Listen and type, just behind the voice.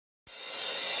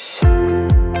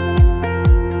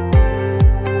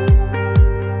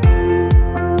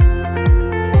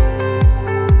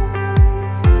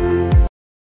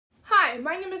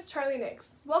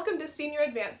Physics. Welcome to Senior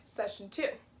Advanced Session 2.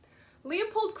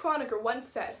 Leopold Kronecker once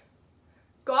said,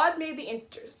 "God made the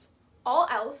integers. All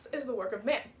else is the work of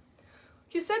man."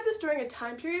 He said this during a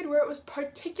time period where it was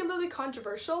particularly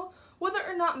controversial whether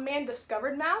or not man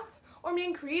discovered math or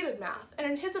man created math,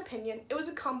 and in his opinion, it was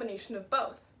a combination of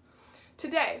both.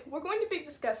 Today, we're going to be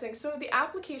discussing some of the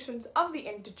applications of the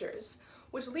integers,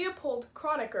 which Leopold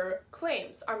Kronecker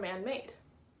claims are man-made.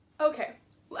 Okay,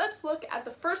 let's look at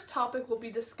the first topic we'll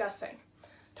be discussing.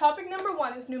 Topic number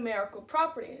 1 is numerical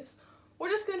properties. We're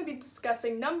just going to be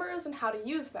discussing numbers and how to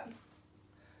use them.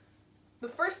 The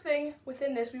first thing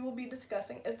within this we will be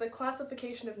discussing is the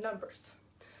classification of numbers.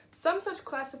 Some such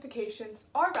classifications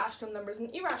are rational numbers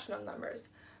and irrational numbers.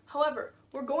 However,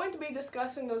 we're going to be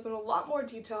discussing those in a lot more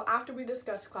detail after we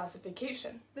discuss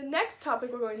classification. The next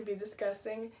topic we're going to be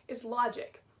discussing is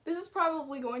logic. This is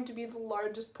probably going to be the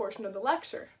largest portion of the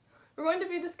lecture. We're going to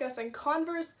be discussing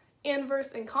converse,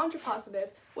 inverse, and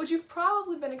contrapositive, which you've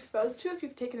probably been exposed to if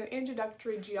you've taken an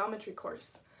introductory geometry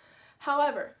course.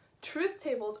 However, truth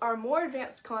tables are a more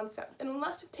advanced concept, and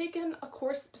unless you've taken a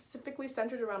course specifically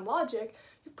centered around logic,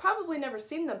 you've probably never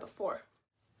seen them before.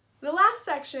 The last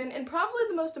section, and probably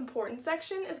the most important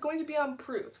section, is going to be on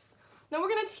proofs. Now we're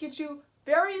going to teach you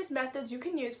various methods you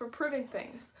can use for proving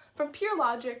things, from pure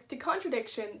logic to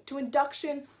contradiction to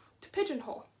induction to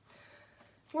pigeonhole.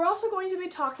 We're also going to be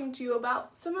talking to you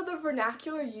about some of the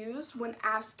vernacular used when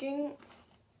asking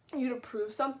you to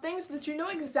prove something so that you know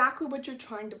exactly what you're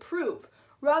trying to prove,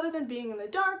 rather than being in the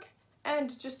dark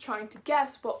and just trying to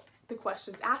guess what the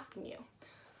question's asking you.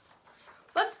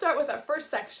 Let's start with our first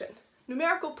section,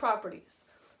 numerical properties.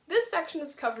 This section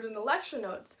is covered in the lecture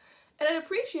notes, and I'd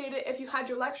appreciate it if you had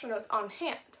your lecture notes on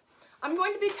hand. I'm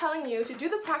going to be telling you to do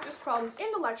the practice problems in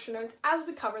the lecture notes as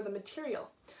we cover the material.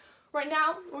 Right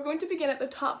now, we're going to begin at the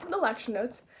top of the lecture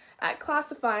notes at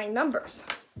classifying numbers.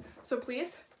 So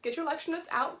please, get your lecture notes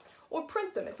out or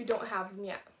print them if you don't have them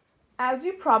yet. As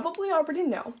you probably already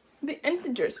know, the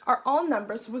integers are all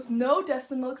numbers with no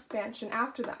decimal expansion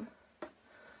after them.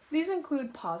 These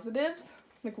include positives,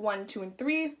 like 1, 2, and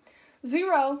 3,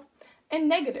 0, and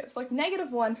negatives, like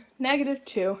 -1,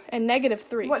 -2, and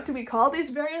 -3. What do we call these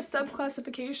various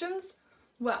subclassifications?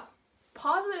 Well,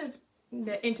 positive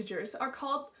integers are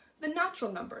called the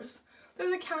natural numbers.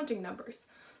 They're the counting numbers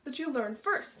that you learn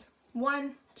first.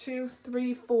 1, 2,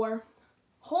 3, 4.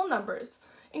 Whole numbers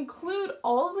include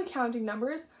all of the counting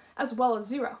numbers as well as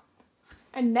 0.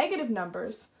 And negative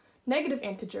numbers, negative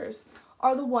integers,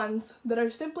 are the ones that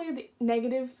are simply the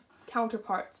negative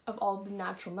counterparts of all of the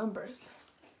natural numbers.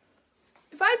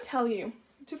 If I tell you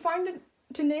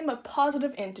to name a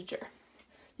positive integer,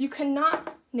 you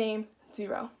cannot name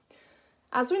 0.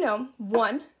 As we know,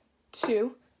 1,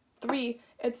 2, 3,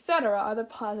 etc. are the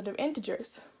positive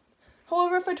integers.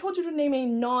 However, if I told you to name a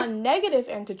non-negative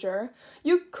integer,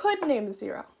 you could name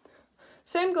 0.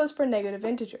 Same goes for negative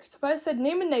integers. If I said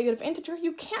name a negative integer,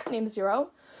 you can't name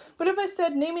 0, but if I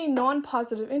said name a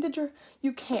non-positive integer,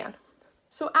 you can.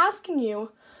 So asking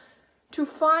you to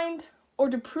find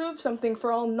or to prove something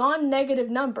for all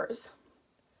non-negative numbers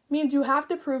means you have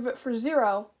to prove it for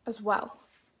 0 as well.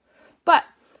 But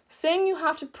saying you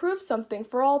have to prove something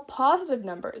for all positive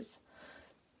numbers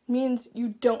means you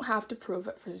don't have to prove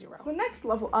it for 0. The next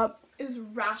level up is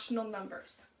rational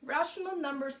numbers. Rational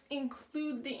numbers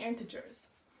include the integers.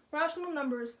 Rational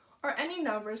numbers are any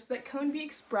numbers that can be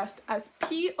expressed as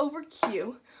p over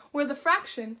q, where the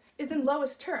fraction is in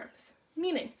lowest terms,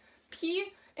 meaning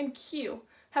p and q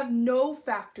have no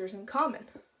factors in common.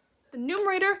 The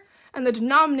numerator and the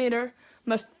denominator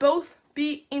must both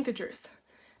be integers,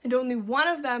 and only one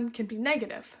of them can be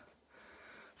negative.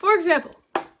 For example,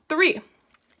 3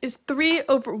 is 3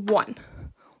 over 1,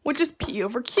 which is p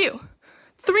over q.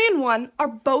 3 and 1 are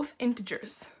both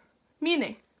integers,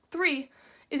 meaning 3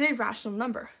 is a rational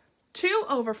number. 2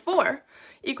 over 4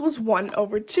 equals 1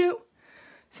 over 2.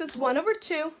 Since 1 over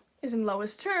 2 is in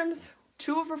lowest terms,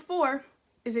 2 over 4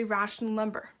 is a rational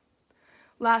number.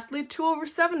 Lastly, 2 over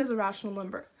 7 is a rational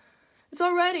number. It's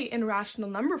already in rational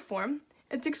number form.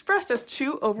 It's expressed as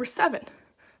 2 over 7.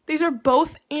 These are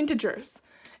both integers,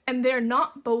 and they're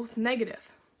not both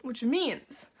negative, which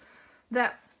means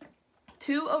that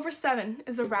 2 over 7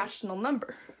 is a rational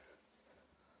number.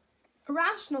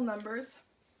 Irrational numbers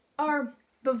are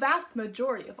the vast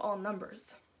majority of all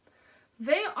numbers.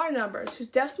 They are numbers whose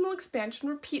decimal expansion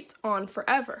repeats on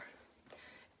forever.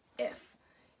 If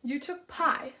you took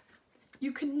pi,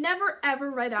 you could never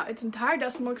ever write out its entire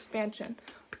decimal expansion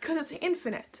because it's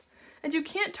infinite, and you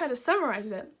can't try to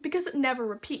summarize it because it never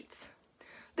repeats.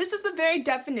 This is the very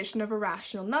definition of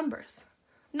irrational numbers.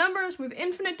 Numbers with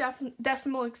infinite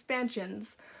decimal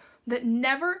expansions that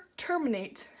never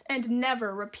terminate and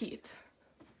never repeat.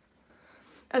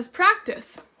 As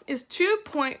practice is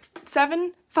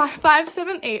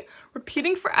 2.7578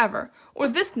 repeating forever, or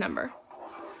this number,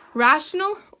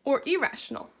 rational or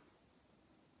irrational?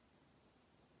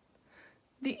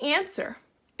 The answer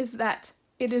is that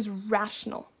it is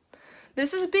rational.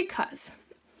 This is because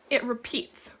it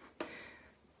repeats.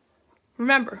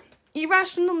 Remember,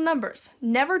 irrational numbers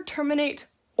never terminate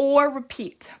or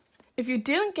repeat. If you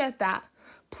didn't get that,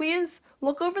 please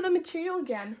look over the material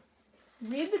again,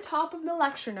 read the top of the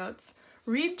lecture notes,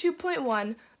 read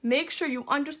 2.1, make sure you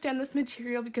understand this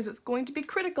material because it's going to be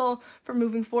critical for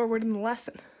moving forward in the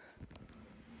lesson.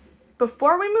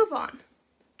 Before we move on,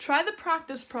 try the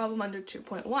practice problem under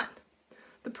 2.1.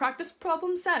 The practice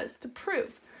problem says to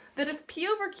prove that if p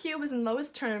over q is in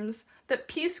lowest terms, that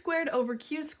p squared over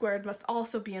q squared must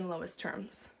also be in lowest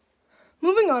terms.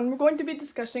 Moving on, we're going to be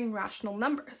discussing rational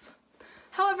numbers.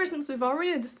 However, since we've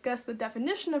already discussed the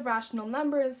definition of rational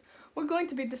numbers, we're going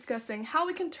to be discussing how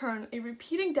we can turn a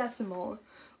repeating decimal,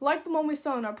 like the one we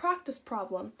saw in our practice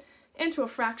problem, into a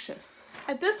fraction.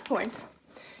 At this point,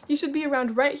 you should be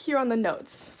around right here on the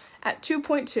notes, at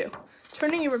 2.2,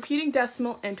 turning a repeating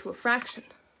decimal into a fraction.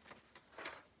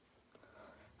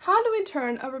 How do we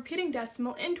turn a repeating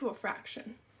decimal into a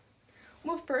fraction?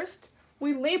 Well, first,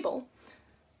 we label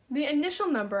the initial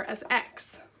number as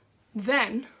x.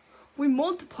 Then, we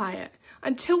multiply it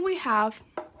until we have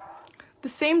the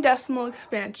same decimal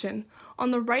expansion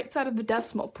on the right side of the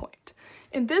decimal point.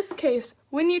 In this case,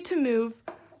 we need to move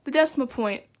the decimal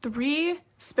point 3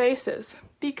 spaces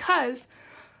because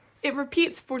it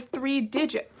repeats for 3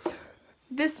 digits.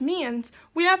 This means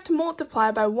we have to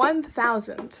multiply by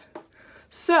 1,000.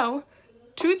 So,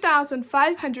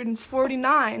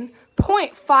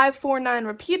 2,549.549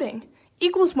 repeating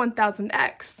equals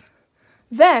 1,000x.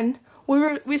 Then,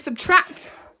 we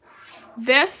subtract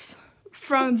this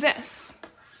from this,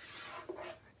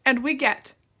 and we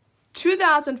get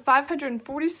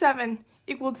 2,547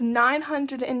 equals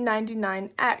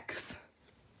 999x.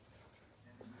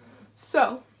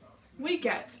 So, we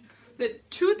get that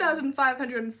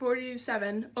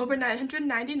 2,547 over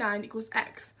 999 equals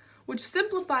x, which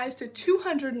simplifies to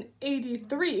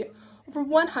 283 over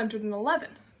 111.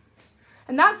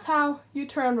 And that's how you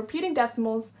turn repeating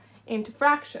decimals into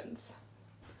fractions.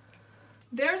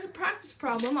 There's a practice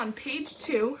problem on page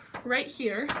 2, right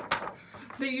here,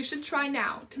 that you should try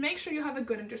now to make sure you have a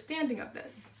good understanding of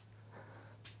this.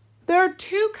 There are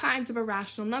 2 kinds of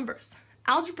irrational numbers,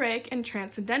 algebraic and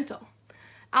transcendental.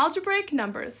 Algebraic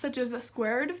numbers, such as the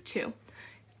square root of 2,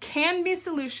 can be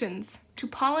solutions to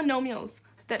polynomials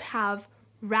that have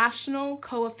rational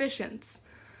coefficients.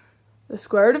 The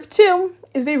square root of 2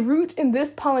 is a root in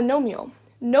this polynomial.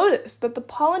 Notice that the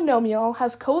polynomial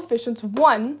has coefficients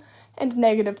 1 and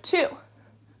 -2.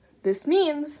 This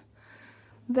means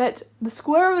that the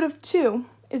square root of 2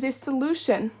 is a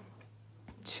solution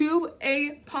to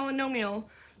a polynomial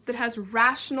that has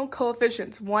rational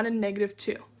coefficients 1 and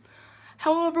 -2.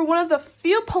 However, one of the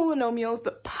few polynomials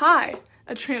that pi,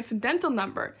 a transcendental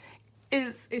number,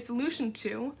 is a solution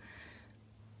to,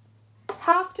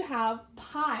 have to have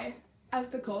pi as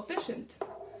the coefficient.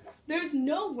 There's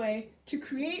no way to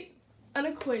create an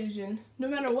equation, no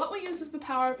matter what we use as the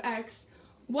power of x,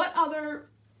 what other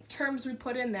terms we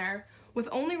put in there, with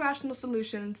only rational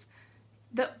solutions,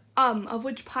 of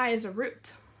which pi is a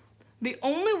root. The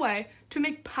only way to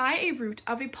make pi a root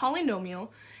of a polynomial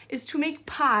is to make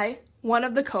pi one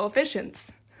of the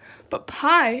coefficients. But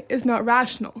pi is not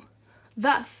rational.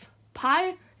 Thus,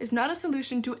 pi is not a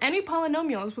solution to any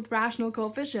polynomials with rational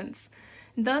coefficients,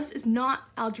 and thus is not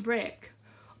algebraic.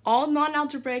 All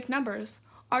non-algebraic numbers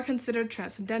are considered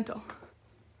transcendental.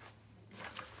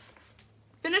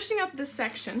 Finishing up this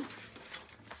section,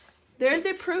 there is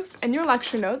a proof in your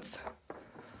lecture notes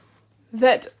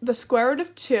that the square root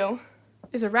of 2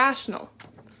 is irrational.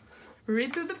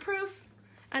 Read through the proof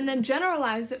and then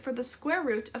generalize it for the square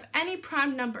root of any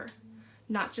prime number,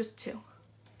 not just 2.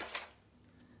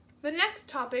 The next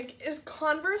topic is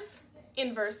converse,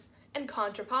 inverse, and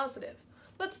contrapositive.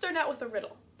 Let's start out with a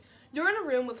riddle. You're in a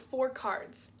room with 4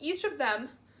 cards. Each of them,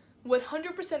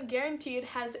 100% guaranteed,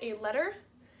 has a letter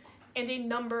and a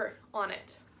number on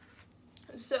it.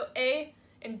 So A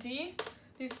and D,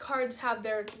 these cards have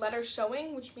their letters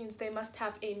showing, which means they must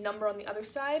have a number on the other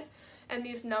side, and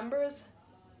these numbers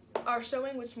are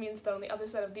showing, which means that on the other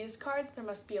side of these cards there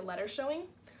must be a letter showing.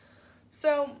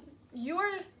 So you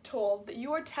are told that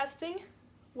you are testing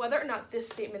whether or not this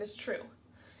statement is true.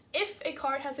 If a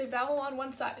card has a vowel on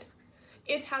one side,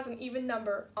 it has an even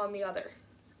number on the other.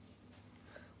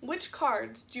 Which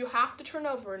cards do you have to turn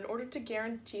over in order to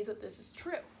guarantee that this is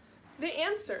true? The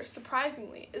answer,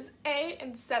 surprisingly, is A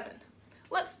and 7.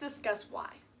 Let's discuss why.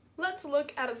 Let's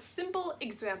look at a simple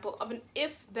example of an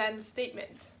if-then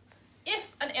statement.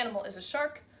 If an animal is a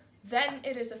shark, then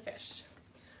it is a fish.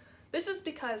 This is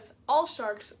because all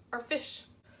sharks are fish.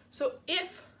 So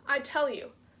if I tell you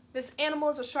this animal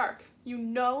is a shark, you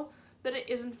know that it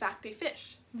is in fact a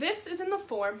fish. This is in the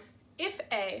form if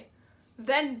A,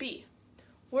 then B,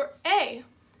 where A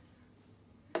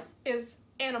is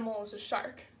animal is a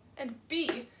shark and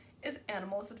B is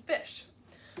animal is a fish.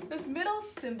 This middle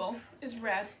symbol is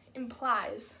red,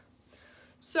 implies.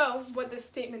 So what this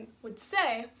statement would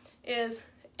say is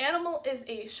animal is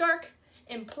a shark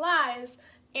implies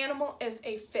animal is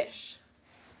a fish.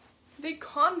 The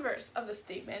converse of a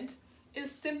statement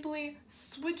is simply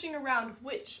switching around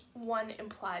which one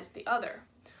implies the other.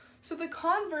 So the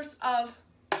converse of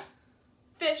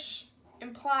fish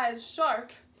implies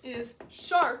shark is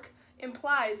shark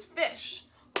implies fish,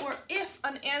 or if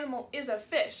an animal is a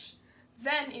fish,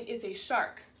 then it is a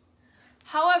shark.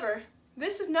 However,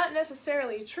 this is not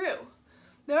necessarily true.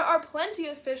 There are plenty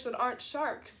of fish that aren't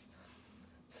sharks.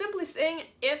 Simply saying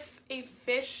if a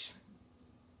fish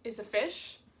is a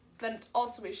fish, then it's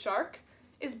also a shark,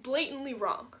 is blatantly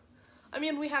wrong. I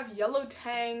mean, we have yellow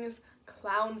tangs,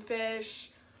 clownfish,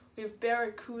 we have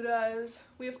barracudas,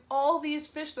 we have all these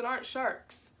fish that aren't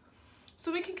sharks.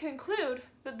 So we can conclude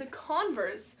that the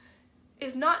converse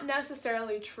is not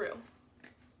necessarily true.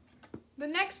 The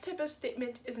next type of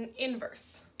statement is an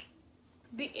inverse.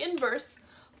 The inverse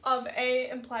of A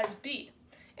implies B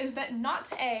is that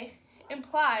not A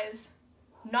implies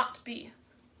not B.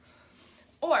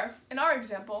 Or, in our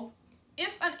example,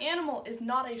 if an animal is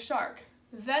not a shark,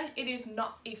 then it is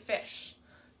not a fish,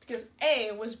 because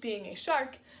A was being a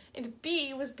shark and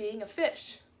B was being a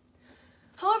fish.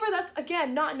 However, that's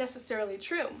again not necessarily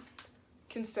true.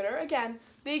 Consider again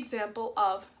the example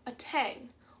of a tang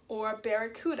or a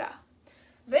barracuda.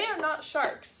 They are not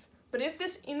sharks, but if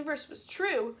this inverse was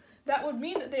true, that would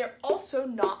mean that they are also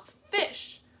not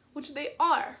fish, which they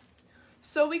are.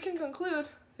 So we can conclude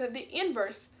that the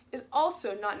inverse is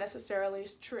also not necessarily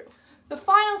true. The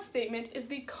final statement is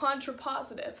the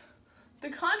contrapositive. The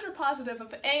contrapositive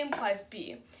of A implies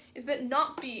B is that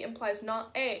not B implies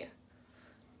not A.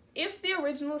 If the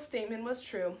original statement was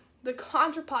true, the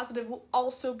contrapositive will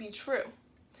also be true.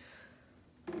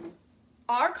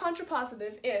 Our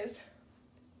contrapositive is,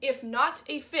 if not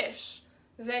a fish,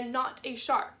 then not a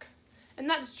shark. And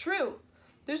that's true.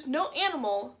 There's no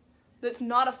animal that's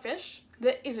not a fish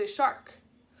that is a shark.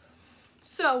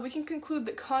 So we can conclude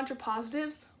that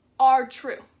contrapositives are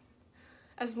true,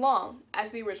 as long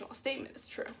as the original statement is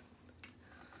true.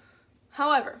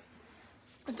 However,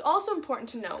 it's also important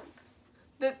to note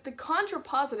that the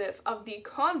contrapositive of the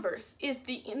converse is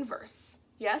the inverse,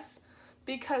 yes?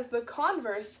 Because the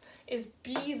converse is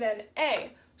B then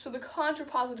A, so the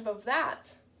contrapositive of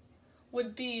that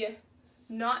would be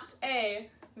not A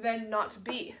then not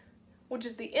B, which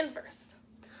is the inverse.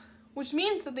 Which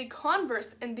means that the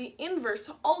converse and the inverse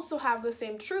also have the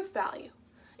same truth value.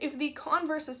 If the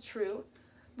converse is true,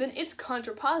 then its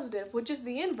contrapositive, which is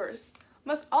the inverse,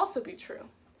 must also be true.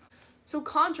 So the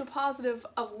contrapositive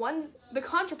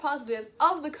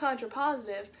of the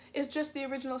contrapositive is just the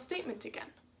original statement again.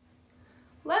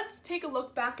 Let's take a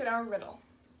look back at our riddle.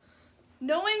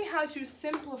 Knowing how to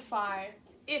simplify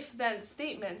if-then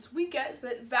statements, we get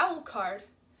that vowel card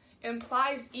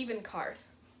implies even card.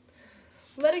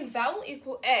 Letting vowel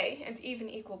equal A and even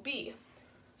equal B,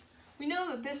 we know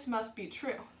that this must be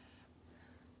true.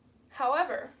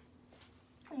 However,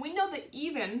 we know that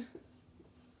even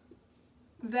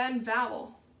then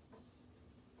vowel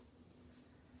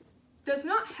does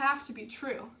not have to be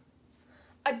true.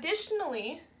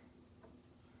 Additionally,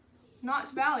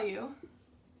 not value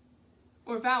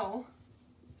or vowel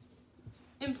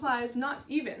implies not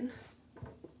even.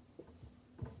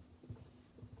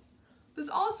 Does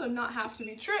also not have to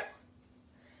be true.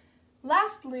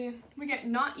 Lastly, we get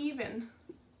not even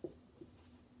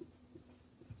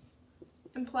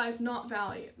implies not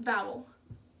vowel.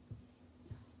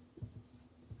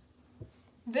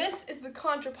 This is the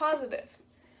contrapositive,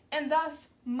 and thus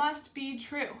must be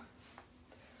true.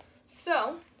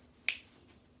 So,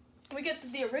 we get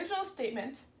that the original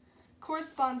statement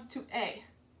corresponds to A.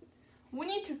 We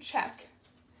need to check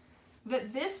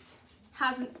that this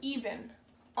has an even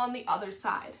on the other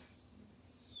side.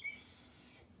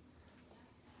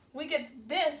 We get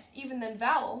this even then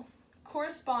vowel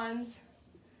corresponds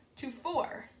to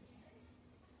 4.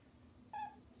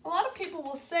 A lot of people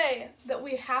will say that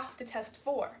we have to test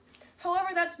 4. However,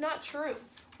 that's not true.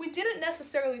 We didn't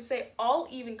necessarily say all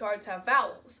even cards have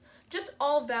vowels, just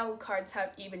all vowel cards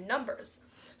have even numbers.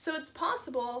 So it's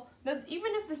possible that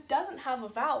even if this doesn't have a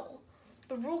vowel,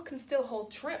 the rule can still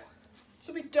hold true.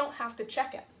 So we don't have to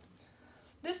check it.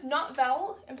 This not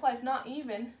vowel implies not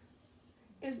even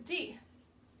is D.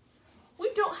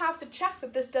 We don't have to check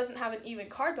that this doesn't have an even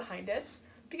card behind it,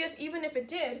 because even if it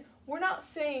did, we're not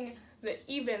saying that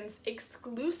evens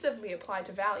exclusively apply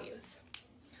to values.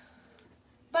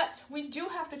 But we do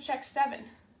have to check 7,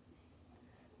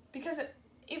 because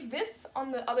if this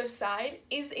on the other side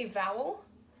is a vowel,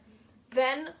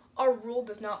 then our rule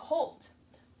does not hold,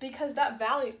 because that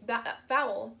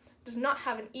vowel does not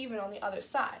have an even on the other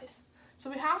side. So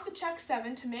we have to check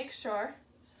 7 to make sure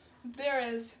there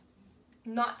is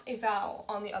not a vowel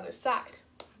on the other side.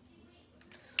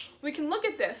 We can look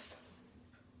at this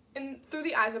through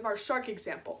the eyes of our shark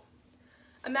example.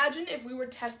 Imagine if we were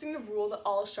testing the rule that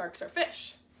all sharks are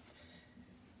fish,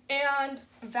 and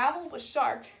vowel was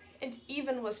shark and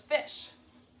even was fish.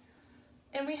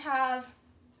 And we have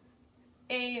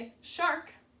a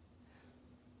shark,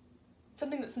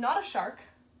 something that's not a shark,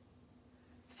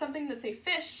 something that's a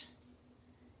fish,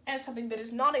 and something that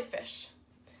is not a fish.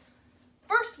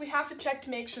 First, we have to check to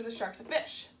make sure the shark's a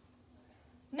fish.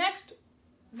 Next,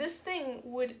 this thing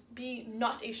would be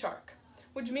not a shark,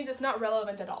 which means it's not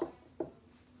relevant at all.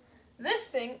 This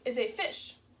thing is a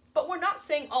fish, but we're not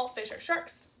saying all fish are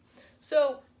sharks.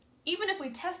 So even if we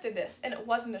tested this and it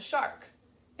wasn't a shark,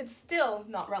 it's still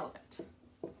not relevant.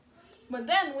 But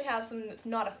then we have something that's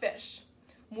not a fish.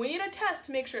 We need a test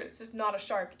to make sure it's not a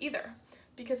shark either,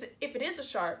 because if it is a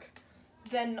shark,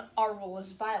 then our rule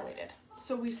is violated.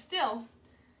 So we still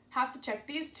have to check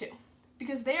these two,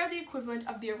 because they are the equivalent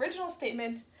of the original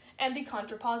statement and the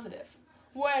contrapositive,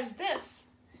 whereas this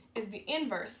is the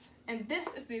inverse, and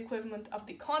this is the equivalent of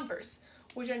the converse,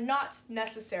 which are not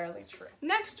necessarily true.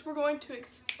 Next, we're going to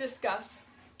discuss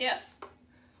if,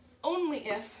 only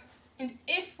if, and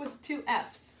if with two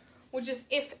F's, which is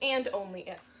if and only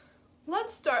if.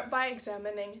 Let's start by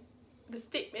examining the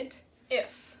statement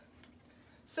if.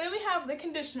 Say we have the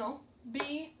conditional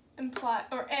A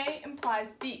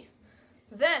implies B.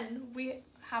 Then we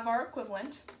have our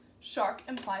equivalent, shark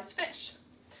implies fish.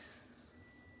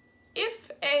 If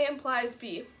A implies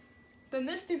B, then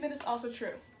this statement is also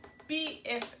true. B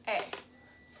if A.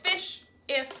 Fish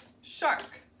if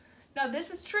shark. Now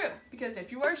this is true, because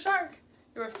if you are a shark,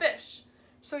 you're a fish.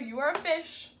 So you are a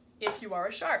fish if you are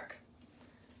a shark.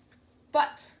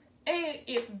 But A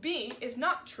if B is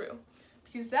not true,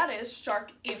 because that is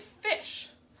shark if fish.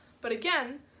 But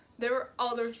again, there are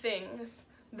other things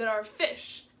that are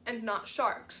fish and not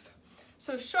sharks.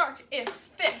 So shark if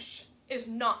fish is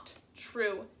not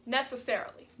true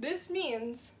necessarily. This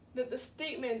means that the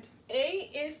statement A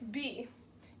if B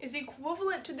is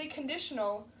equivalent to the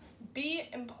conditional B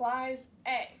implies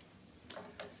A.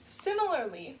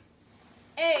 Similarly,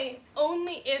 A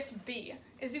only if B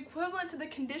is equivalent to the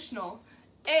conditional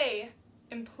A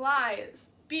implies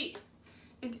B.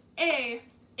 And A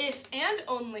if and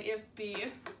only if B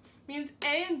means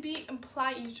A and B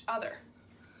imply each other.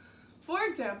 For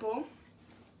example,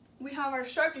 we have our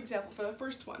shark example for the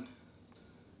first one.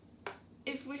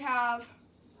 If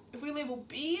we label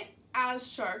B as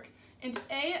shark and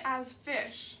A as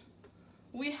fish,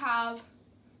 we have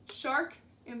shark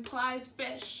implies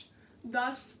fish,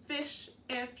 thus fish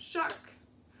if shark.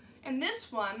 In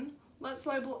this one, let's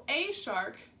label A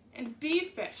shark and B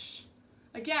fish.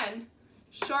 Again,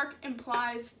 shark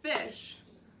implies fish,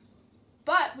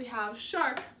 but we have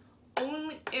shark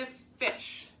only if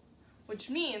fish, which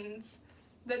means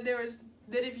that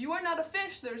if you are not a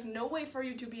fish, there's no way for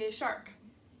you to be a shark.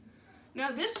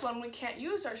 Now this one, we can't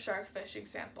use our shark-fish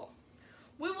example.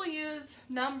 We will use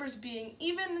numbers being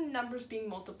even and numbers being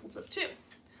multiples of 2.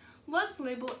 Let's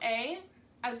label A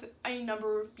as a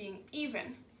number being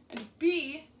even and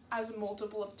B as a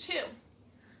multiple of 2.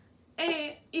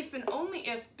 A if and only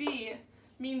if B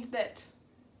means that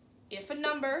if a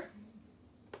number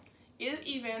is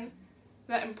even,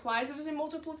 that implies it is a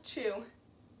multiple of 2,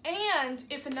 and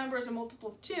if a number is a multiple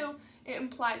of 2, it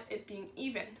implies it being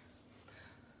even.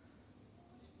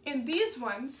 In these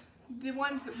ones, the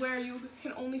ones where you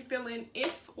can only fill in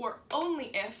if or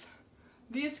only if,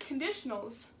 these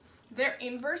conditionals, their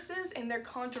inverses and their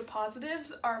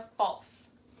contrapositives are false.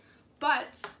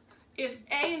 But if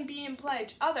A and B imply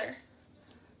each other,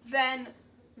 then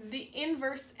the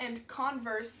inverse and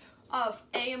converse of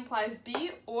A implies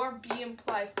B or B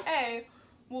implies A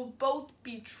will both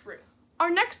be true. Our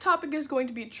next topic is going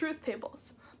to be truth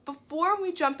tables. Before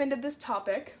we jump into this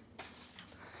topic,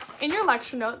 in your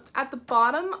lecture notes, at the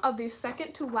bottom of the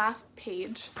second to last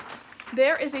page,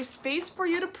 there is a space for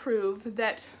you to prove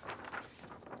that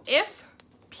if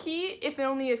and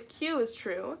only if Q is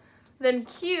true, then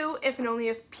Q if and only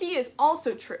if P is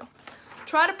also true.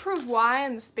 Try to prove Y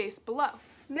in the space below.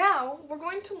 Now we're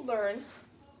going to learn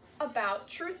about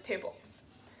truth tables.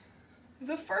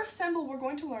 The first symbol we're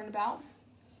going to learn about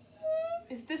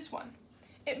is this one.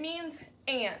 It means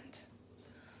and.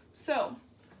 So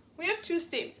we have two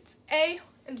statements, A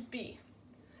and B,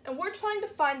 and we're trying to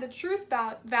find the truth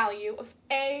value of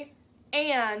A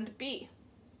and B.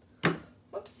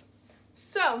 Whoops.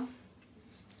 So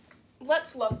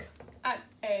let's look at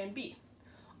A and B.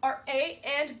 Are A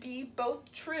and B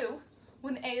both true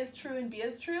when A is true and B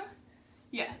is true?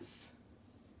 Yes.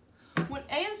 When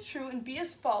A is true and B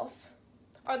is false,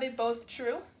 are they both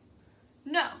true?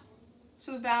 No.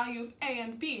 So the value of A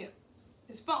and B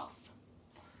is false.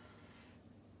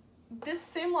 This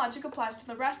same logic applies to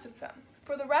the rest of them.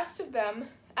 For the rest of them,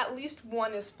 at least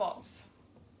one is false.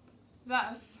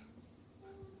 Thus,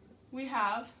 we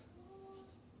have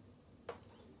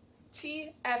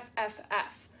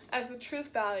TFFF as the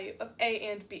truth value of A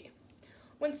and B.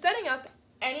 When setting up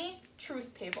any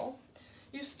truth table,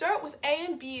 you start with A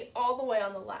and B all the way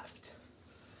on the left.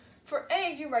 For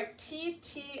A, you write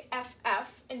TTFF,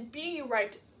 and B, you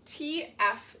write TFTF.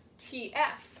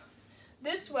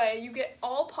 This way, you get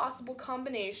all possible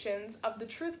combinations of the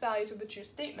truth values of the two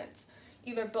statements.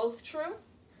 Either both true,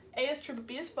 A is true but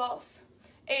B is false,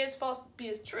 A is false but B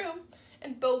is true,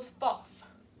 and both false.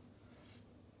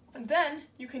 And then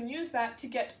you can use that to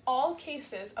get all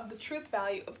cases of the truth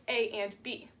value of A and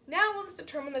B. Now let's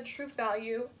determine the truth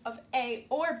value of A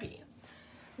or B.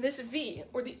 This V,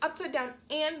 or the upside down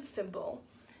and symbol,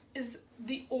 is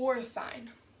the or sign.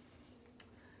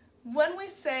 When we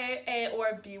say A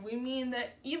or B, we mean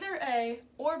that either A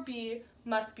or B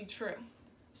must be true.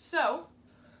 So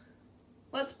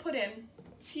let's put in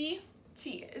T.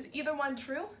 Is either one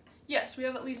true? Yes, we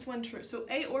have at least one true, so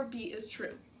A or B is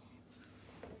true.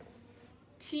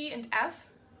 T and F,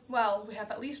 well, we have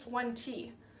at least one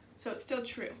T, so it's still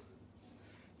true.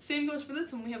 Same goes for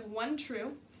this one, we have one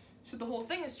true, so the whole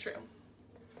thing is true.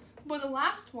 But the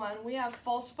last one, we have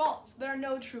false. There are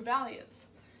no true values,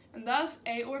 and thus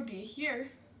A or B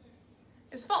here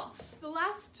is false. The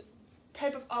last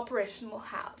type of operation we'll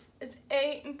have is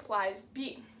A implies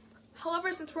B.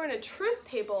 However, since we're in a truth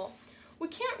table, we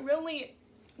can't really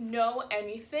know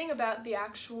anything about the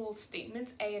actual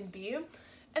statements A and B,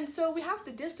 and so we have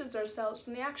to distance ourselves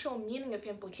from the actual meaning of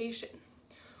implication.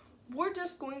 We're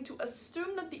just going to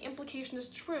assume that the implication is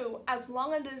true as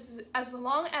long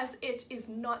as it is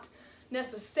not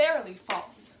necessarily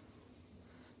false.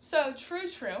 So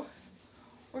true,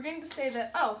 we're going to say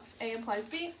that, oh, A implies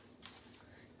B,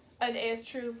 and A is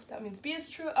true, that means B is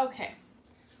true, okay.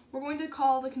 We're going to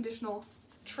call the conditional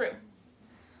true.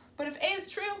 But if A is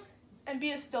true and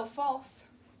B is still false,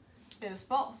 it is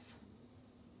false.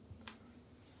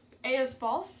 A is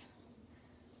false,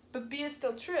 but B is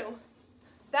still true,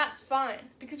 that's fine,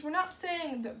 because we're not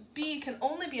saying that B can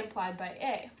only be implied by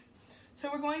A. So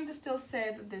we're going to still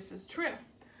say that this is true.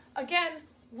 Again,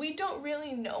 we don't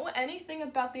really know anything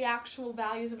about the actual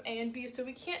values of A and B, so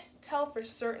we can't tell for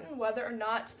certain whether or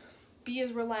not B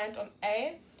is reliant on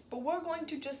A, but we're going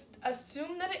to just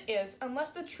assume that it is unless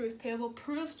the truth table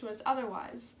proves to us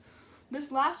otherwise.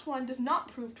 This last one does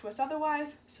not prove to us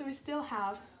otherwise, so we still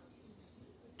have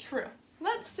true.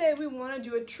 Let's say we want to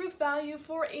do a truth value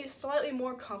for a slightly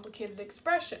more complicated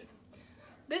expression.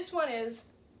 This one is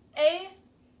A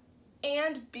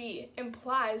and B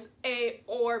implies A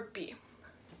or B.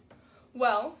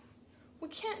 Well, we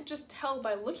can't just tell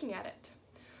by looking at it.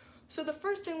 So the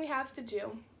first thing we have to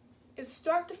do is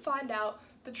start to find out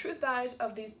the truth values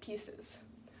of these pieces.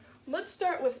 Let's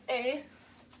start with A.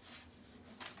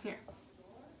 Here.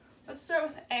 Let's start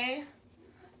with A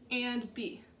and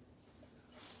B.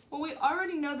 Well, we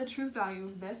already know the truth value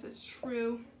of this. It's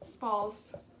true,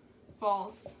 false,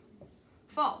 false,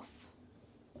 false.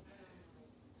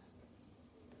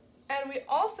 And we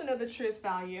also know the truth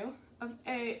value of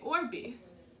A or B.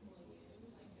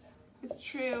 It's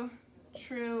true,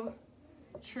 true,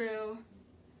 true,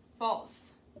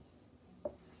 false.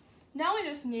 Now we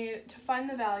just need to find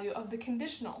the value of the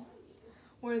conditional,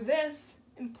 where this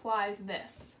implies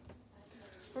this.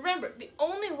 Remember, the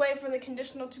only way for the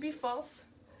conditional to be false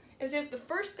is if the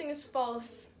first thing is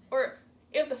false, or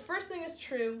if the first thing is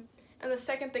true and the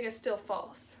second thing is still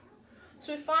false.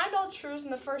 So we find all trues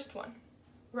in the first one.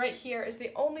 Right here is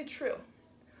the only true.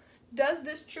 Does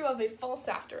this true have a false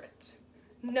after it?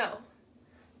 No.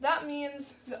 That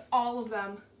means that all of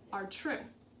them are true.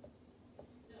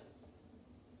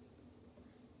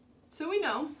 So we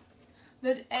know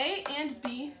that A and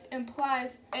B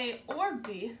implies A or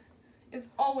B is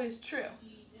always true.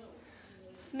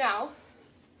 Now,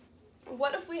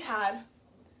 what if we had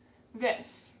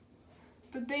this,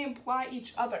 that they imply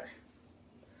each other?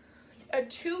 A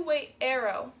two-way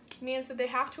arrow means that they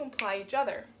have to imply each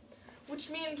other, which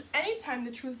means anytime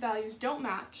the truth values don't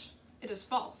match, it is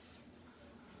false.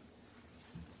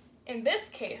 In this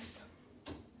case,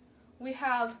 we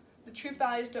have the truth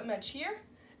values don't match here,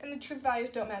 and the truth values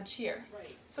don't match here.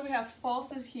 Right. So we have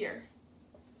falses here.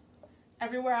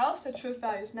 Everywhere else, the truth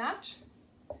values match,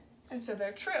 and so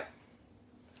they're true.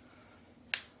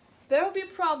 There will be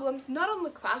problems not on the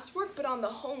classwork, but on the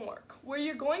homework, where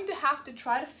you're going to have to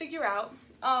try to figure out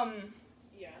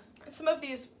some of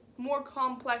these more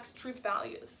complex truth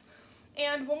values.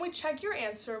 And when we check your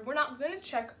answer, we're not going to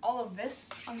check all of this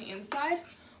on the inside.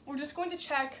 We're just going to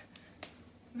check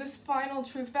this final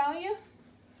truth value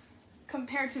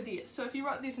compared to these. So if you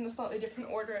wrote these in a slightly different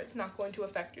order, it's not going to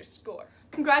affect your score.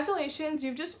 Congratulations,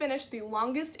 you've just finished the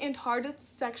longest and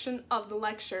hardest section of the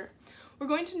lecture. We're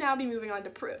going to now be moving on to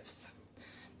proofs.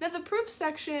 Now the proof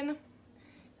section,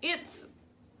 it's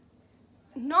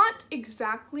not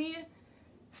exactly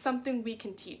something we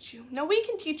can teach you. Now we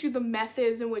can teach you the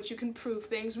methods in which you can prove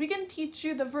things, we can teach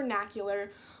you the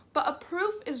vernacular, but a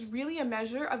proof is really a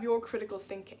measure of your critical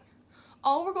thinking.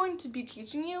 All we're going to be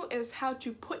teaching you is how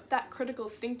to put that critical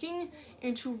thinking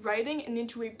into writing and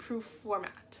into a proof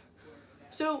format.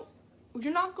 So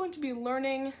you're not going to be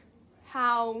learning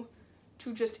how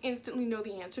to just instantly know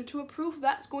the answer to a proof.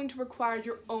 That's going to require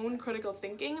your own critical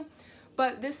thinking,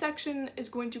 but this section is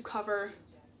going to cover,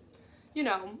 you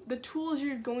know, the tools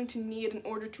you're going to need in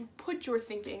order to put your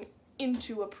thinking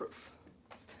into a proof.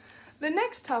 The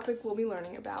next topic we'll be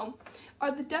learning about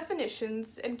are the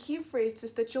definitions and key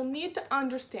phrases that you'll need to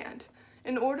understand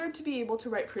in order to be able to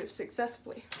write proofs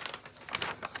successfully.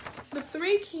 The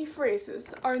three key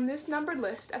phrases are in this numbered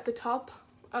list at the top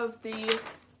of the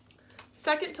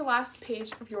second to last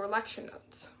page of your lecture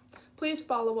notes. Please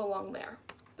follow along there.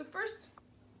 The first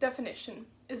definition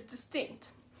is distinct.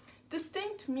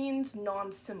 Distinct means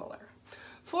non-similar.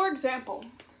 For example,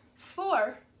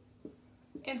 4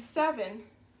 and 7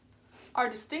 are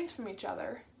distinct from each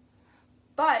other,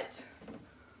 but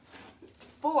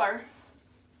 4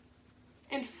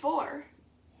 and 4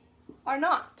 are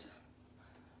not.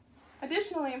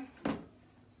 Additionally,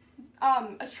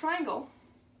 a triangle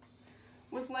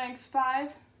with lengths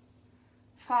 5,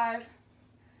 5,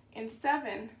 and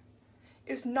 7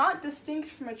 is not distinct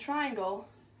from a triangle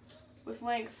with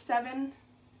lengths 7,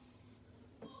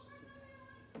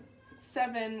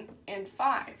 7, and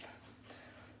 5.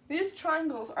 These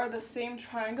triangles are the same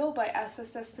triangle by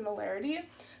SSS similarity,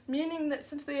 meaning that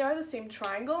since they are the same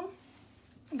triangle,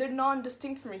 they're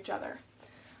non-distinct from each other.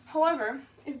 However,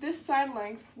 if this side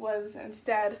length was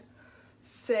instead,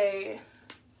 say,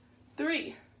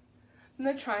 3,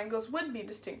 then the triangles would be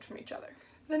distinct from each other.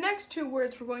 The next two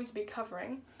words we're going to be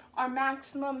covering are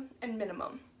maximum and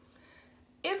minimum.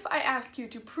 If I ask you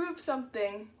to prove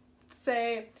something,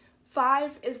 say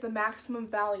 5 is the maximum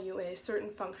value in a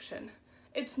certain function,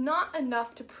 it's not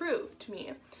enough to prove to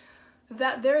me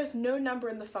that there is no number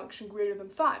in the function greater than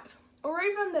 5, or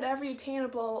even that every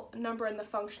attainable number in the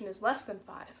function is less than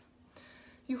 5.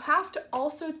 You have to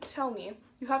also tell me,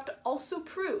 you have to also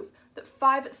prove that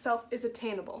 5 itself is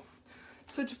attainable.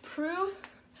 So to prove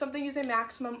something is a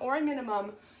maximum or a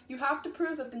minimum, you have to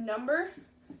prove that the number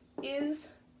is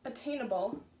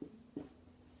attainable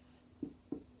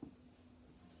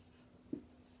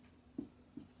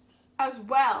as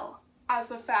well as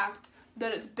the fact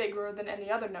that it's bigger than any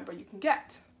other number you can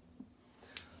get.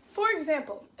 For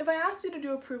example, if I asked you to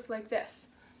do a proof like this,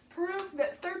 prove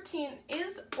that 13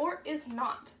 is or is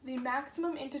not the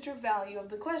maximum integer value of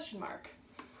the question mark.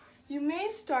 You may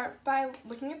start by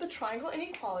looking at the triangle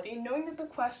inequality, knowing that the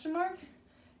question mark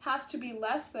has to be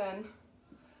less than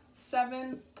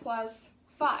 7 plus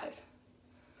 5,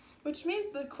 which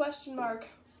means the question mark,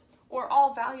 or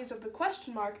all values of the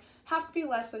question mark, have to be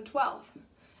less than 12.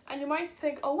 And you might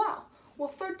think, oh wow, well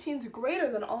 13 is greater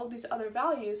than all of these other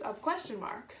values of question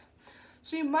mark.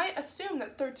 So you might assume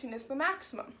that 13 is the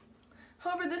maximum.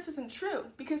 However, this isn't true,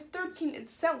 because 13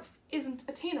 itself isn't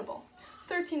attainable.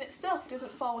 13 itself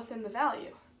doesn't fall within the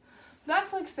value.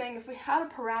 That's like saying if we had a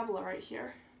parabola right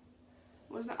here,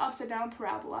 it was an upside down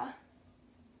parabola,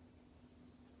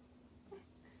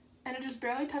 and it just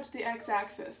barely touched the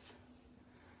x-axis,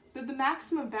 but the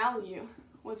maximum value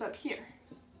was up here.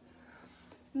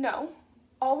 No,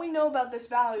 all we know about this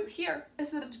value here is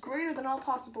that it's greater than all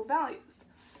possible values.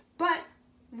 But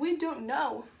we don't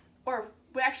know, or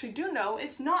we actually do know,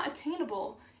 it's not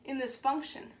attainable in this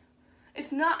function.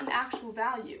 It's not an actual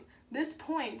value. This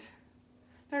point,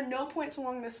 there are no points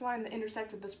along this line that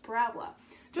intersect with this parabola.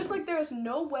 Just like there is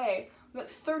no way that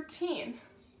 13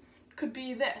 could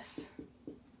be this.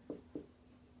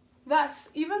 Thus,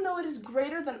 even though it is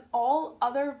greater than all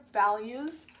other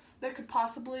values that could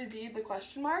possibly be the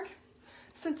question mark,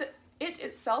 since it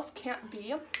itself can't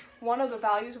be one of the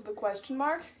values of the question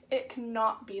mark, it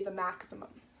cannot be the maximum.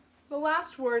 The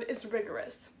last word is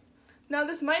rigorous. Now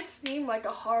this might seem like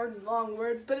a hard and long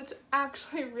word, but it's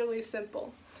actually really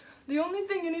simple. The only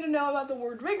thing you need to know about the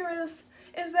word rigorous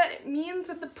is that it means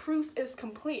that the proof is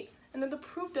complete and that the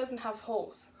proof doesn't have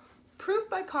holes. Proof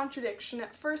by contradiction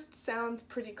at first sounds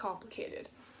pretty complicated.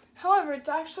 However, it's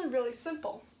actually really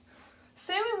simple.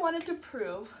 Say we wanted to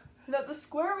prove that the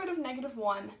square root of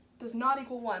 -1 does not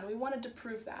equal 1. We wanted to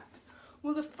prove that.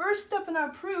 Well, the first step in our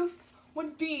proof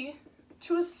would be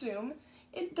to assume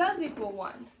it does equal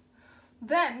 1.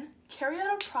 Then, carry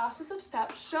out a process of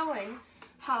steps showing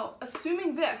how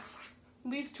assuming this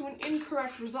leads to an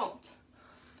incorrect result.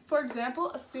 For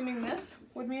example, assuming this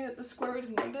would mean that the square root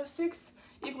of -6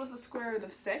 equals the square root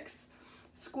of 6.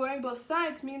 Squaring both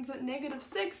sides means that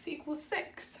 -6 equals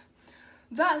 6.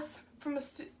 Thus,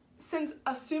 since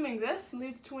assuming this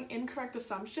leads to an incorrect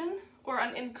assumption or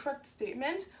an incorrect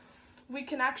statement, we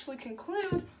can actually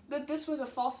conclude that this was a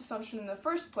false assumption in the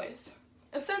first place.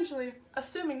 Essentially,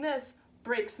 assuming this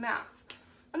breaks math.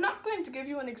 I'm not going to give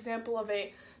you an example of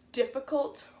a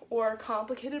difficult or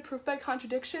complicated proof by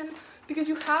contradiction because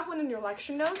you have one in your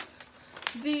lecture notes.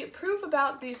 The proof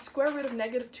about the square root of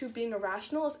 -2 being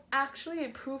irrational is actually a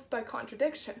proof by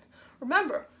contradiction.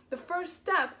 Remember, the first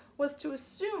step was to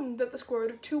assume that the square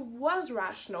root of 2 was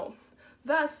rational.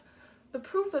 Thus, the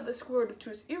proof that the square root of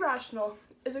 2 is irrational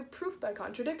is a proof by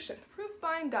contradiction. Proof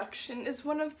by induction is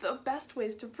one of the best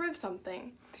ways to prove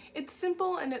something. It's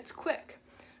simple and it's quick.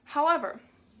 However,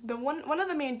 one of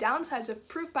the main downsides of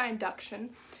proof by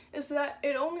induction is that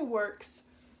it only works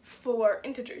for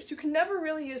integers. You can never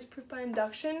really use proof by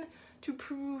induction to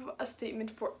prove a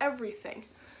statement for everything.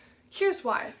 Here's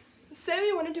why. Say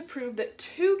we wanted to prove that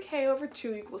 2k over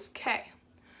 2 equals k.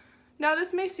 Now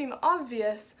this may seem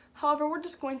obvious, however we're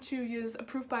just going to use a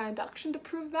proof by induction to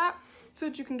prove that so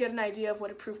that you can get an idea of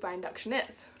what a proof by induction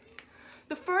is.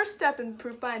 The first step in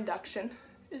proof by induction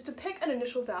is to pick an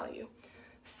initial value.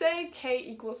 Say k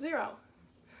equals 0.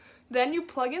 Then you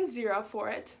plug in 0 for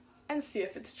it and see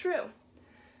if it's true.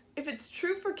 If it's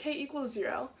true for k equals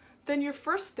 0, then your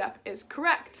first step is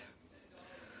correct.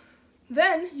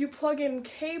 Then you plug in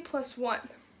k plus 1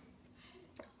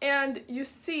 and you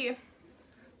see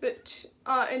that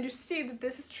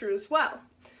this is true as well.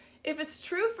 If it's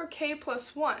true for k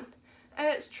plus 1 and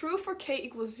it's true for k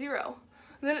equals 0,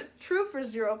 then it's true for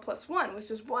 0 plus 1, which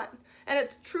is 1. And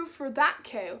it's true for that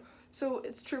k, so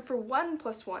it's true for 1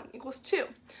 plus 1 equals 2.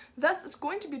 Thus, it's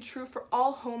going to be true for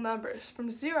all whole numbers,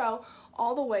 from 0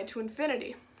 all the way to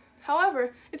infinity.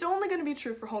 However, it's only going to be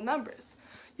true for whole numbers.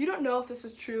 You don't know if this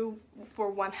is true for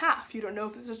 1/2. You don't know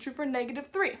if this is true for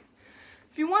 -3.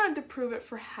 If you wanted to prove it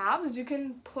for halves, you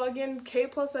can plug in k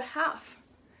plus 1/2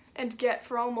 and get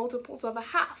for all multiples of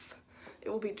 1/2. It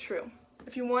will be true.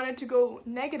 If you wanted to go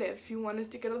negative, if you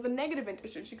wanted to get all the negative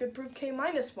integers, you could prove k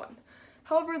minus 1.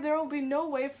 However, there will be no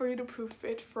way for you to prove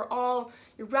it for all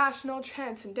irrational,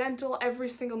 transcendental, every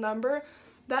single number.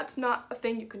 That's not a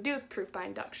thing you can do with proof by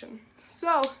induction.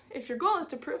 So, if your goal is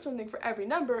to prove something for every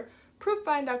number, proof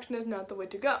by induction is not the way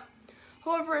to go.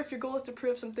 However, if your goal is to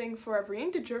prove something for every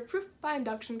integer, proof by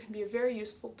induction can be a very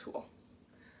useful tool.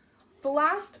 The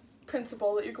last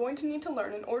principle that you're going to need to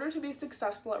learn in order to be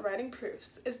successful at writing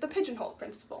proofs is the pigeonhole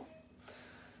principle.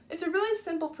 It's a really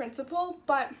simple principle,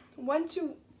 but once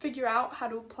you figure out how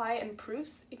to apply it in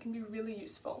proofs, it can be really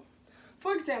useful.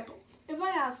 For example, if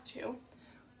I asked you,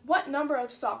 what number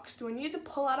of socks do I need to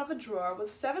pull out of a drawer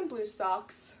with 7 blue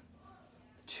socks,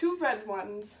 2 red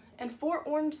ones, and 4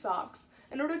 orange socks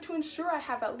in order to ensure I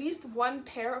have at least 1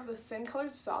 pair of the same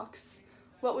colored socks,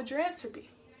 what would your answer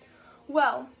be?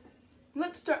 Well,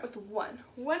 let's start with 1.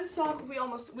 1 sock,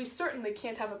 we certainly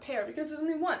can't have a pair because there's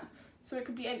only 1, so it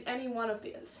could be any one of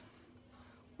these.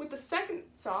 With the second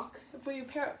sock, if we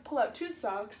pull out 2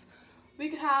 socks, we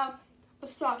could have a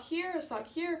sock here, a sock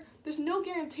here. There's no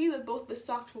guarantee that both the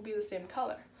socks will be the same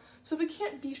color. So we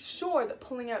can't be sure that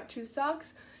pulling out 2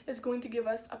 socks is going to give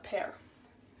us a pair.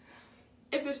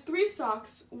 If there's 3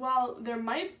 socks, while there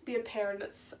might be a pair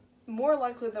that's more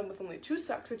likely than with only 2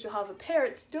 socks that you'll have a pair,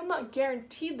 it's still not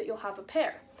guaranteed that you'll have a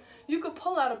pair. You could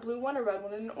pull out a blue one, a red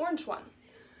one, and an orange one.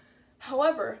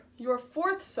 However, your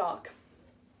 4th sock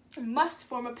must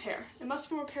form a pair. It must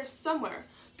form a pair somewhere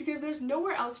because there's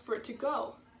nowhere else for it to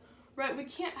go. Right? We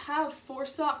can't have 4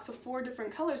 socks of 4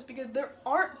 different colors because there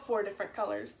aren't 4 different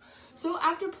colors. So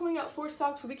after pulling out 4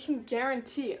 socks, we can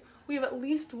guarantee we have at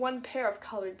least one pair of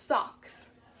colored socks.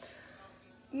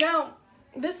 Now,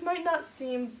 this might not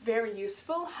seem very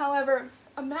useful. However,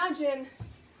 imagine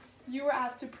you were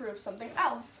asked to prove something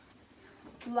else.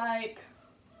 Like,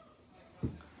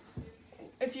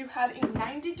 if you had a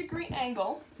 90-degree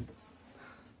angle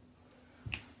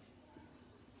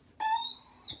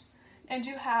and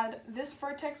you had this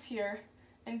vertex here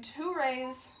and two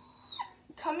rays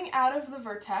coming out of the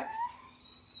vertex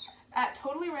at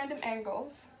totally random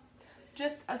angles,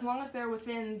 just as long as they're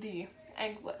within the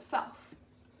angle itself.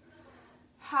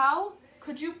 How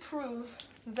could you prove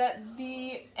that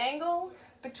the angle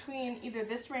between either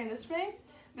this ray and this ray,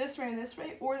 this ray and this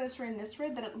ray, or this ray and this ray,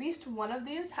 that at least one of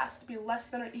these has to be less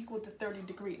than or equal to 30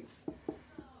 degrees?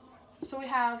 So we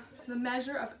have the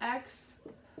measure of x,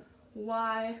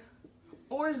 y,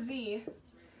 or z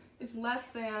is less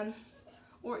than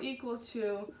or equal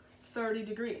to 30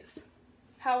 degrees.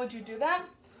 How would you do that?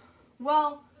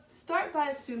 Well, start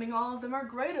by assuming all of them are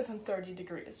greater than 30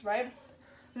 degrees, right?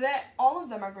 That all of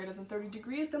them are greater than 30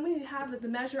 degrees, then we have that the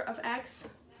measure of x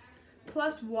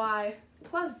plus y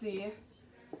plus z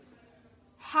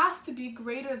has to be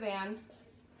greater than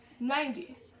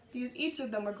 90, because each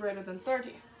of them are greater than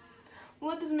 30.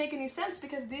 Well, it doesn't make any sense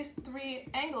because these three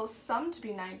angles sum to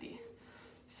be 90.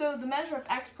 So the measure of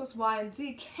x plus y and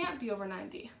z can't be over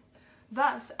 90.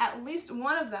 Thus, at least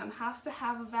one of them has to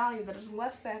have a value that is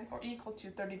less than or equal to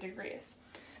 30 degrees.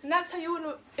 And that's how you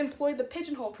would employ the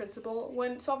pigeonhole principle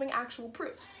when solving actual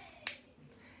proofs.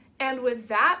 And with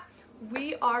that,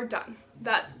 we are done.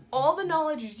 That's all the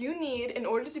knowledge you need in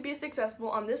order to be successful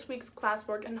on this week's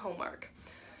classwork and homework.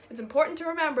 It's important to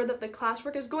remember that the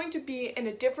classwork is going to be in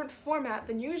a different format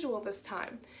than usual this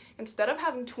time. Instead of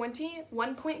having 20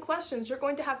 one-point questions, you're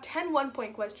going to have 10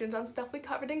 one-point questions on stuff we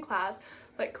covered in class,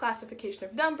 like classification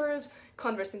of numbers,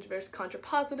 converse, inverse,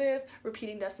 contrapositive,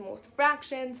 repeating decimals to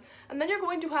fractions, and then you're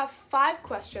going to have 5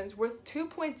 questions worth 2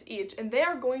 points each, and they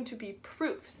are going to be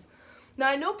proofs. Now,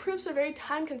 I know proofs are very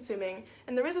time-consuming,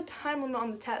 and there is a time limit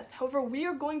on the test. However, we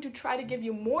are going to try to give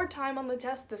you more time on the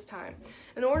test this time,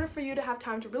 in order for you to have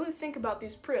time to really think about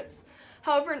these proofs.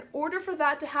 However, in order for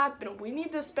that to happen, we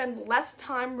need to spend less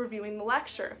time reviewing the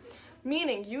lecture,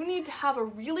 meaning you need to have a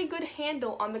really good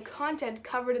handle on the content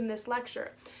covered in this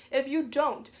lecture. If you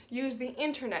don't, use the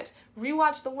internet,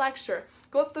 rewatch the lecture,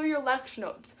 go through your lecture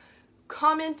notes,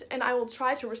 comment, and I will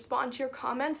try to respond to your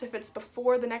comments if it's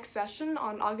before the next session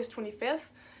on August 25th,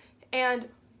 and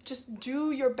just do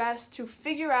your best to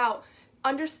figure out,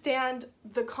 understand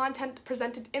the content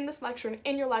presented in this lecture and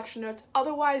in your lecture notes.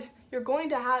 Otherwise, you're going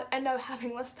to end up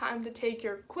having less time to take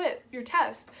your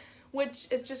test, which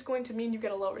is just going to mean you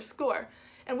get a lower score.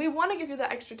 And we want to give you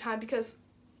that extra time because,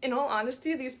 in all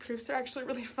honesty, these proofs are actually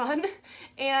really fun,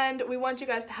 and we want you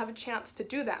guys to have a chance to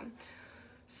do them.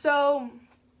 So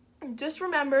just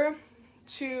remember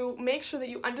to make sure that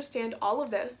you understand all of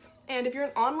this, and if you're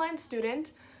an online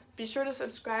student, be sure to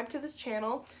subscribe to this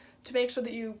channel to make sure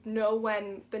that you know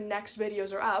when the next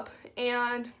videos are up,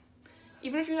 and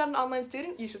even if you're not an online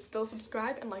student, you should still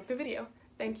subscribe and like the video.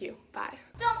 Thank you. Bye.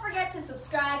 Don't forget to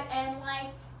subscribe and like.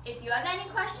 If you have any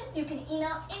questions, you can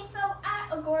email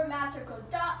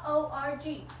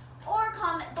info@agoramathcircle.org or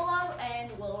comment below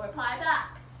and we'll reply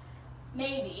back.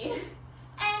 Maybe.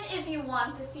 And if you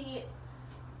want to see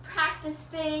practice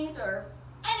things or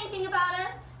anything about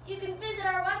us, you can visit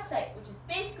our website, which is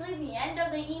basically the end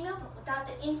of the email, but without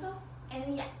the info and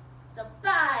the end. So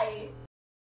bye!